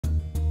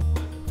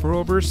For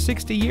over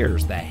 60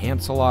 years, the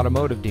Hansel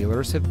Automotive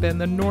Dealers have been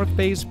the North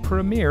Bay's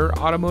premier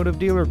automotive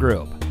dealer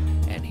group.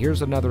 And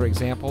here's another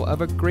example of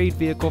a great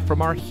vehicle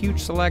from our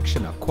huge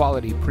selection of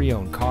quality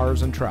pre-owned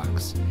cars and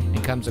trucks,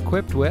 and comes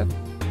equipped with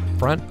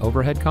front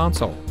overhead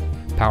console,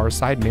 power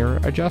side mirror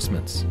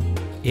adjustments,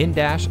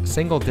 in-dash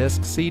single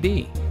disc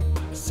CD,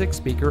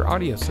 6-speaker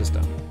audio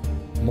system,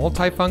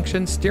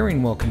 multifunction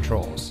steering wheel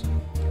controls,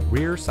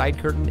 rear side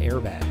curtain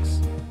airbags,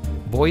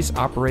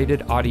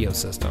 voice-operated audio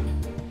system,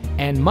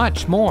 and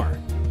much more.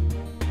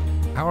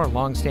 Our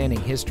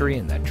long-standing history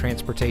in the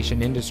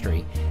transportation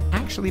industry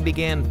actually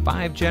began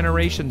 5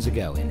 generations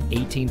ago in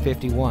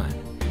 1851,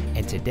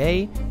 and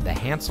today the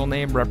Hansel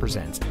name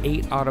represents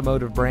 8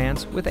 automotive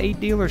brands with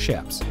 8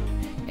 dealerships.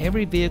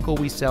 Every vehicle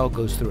we sell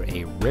goes through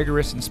a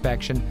rigorous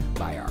inspection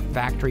by our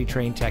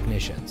factory-trained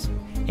technicians.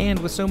 And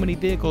with so many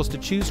vehicles to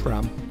choose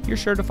from, you're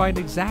sure to find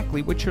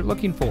exactly what you're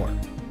looking for.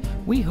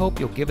 We hope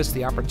you'll give us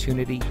the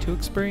opportunity to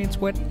experience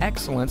what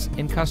excellence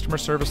in customer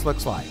service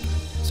looks like.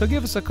 So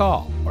give us a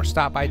call or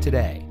stop by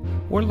today.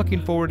 We're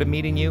looking forward to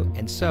meeting you,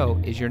 and so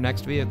is your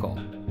next vehicle.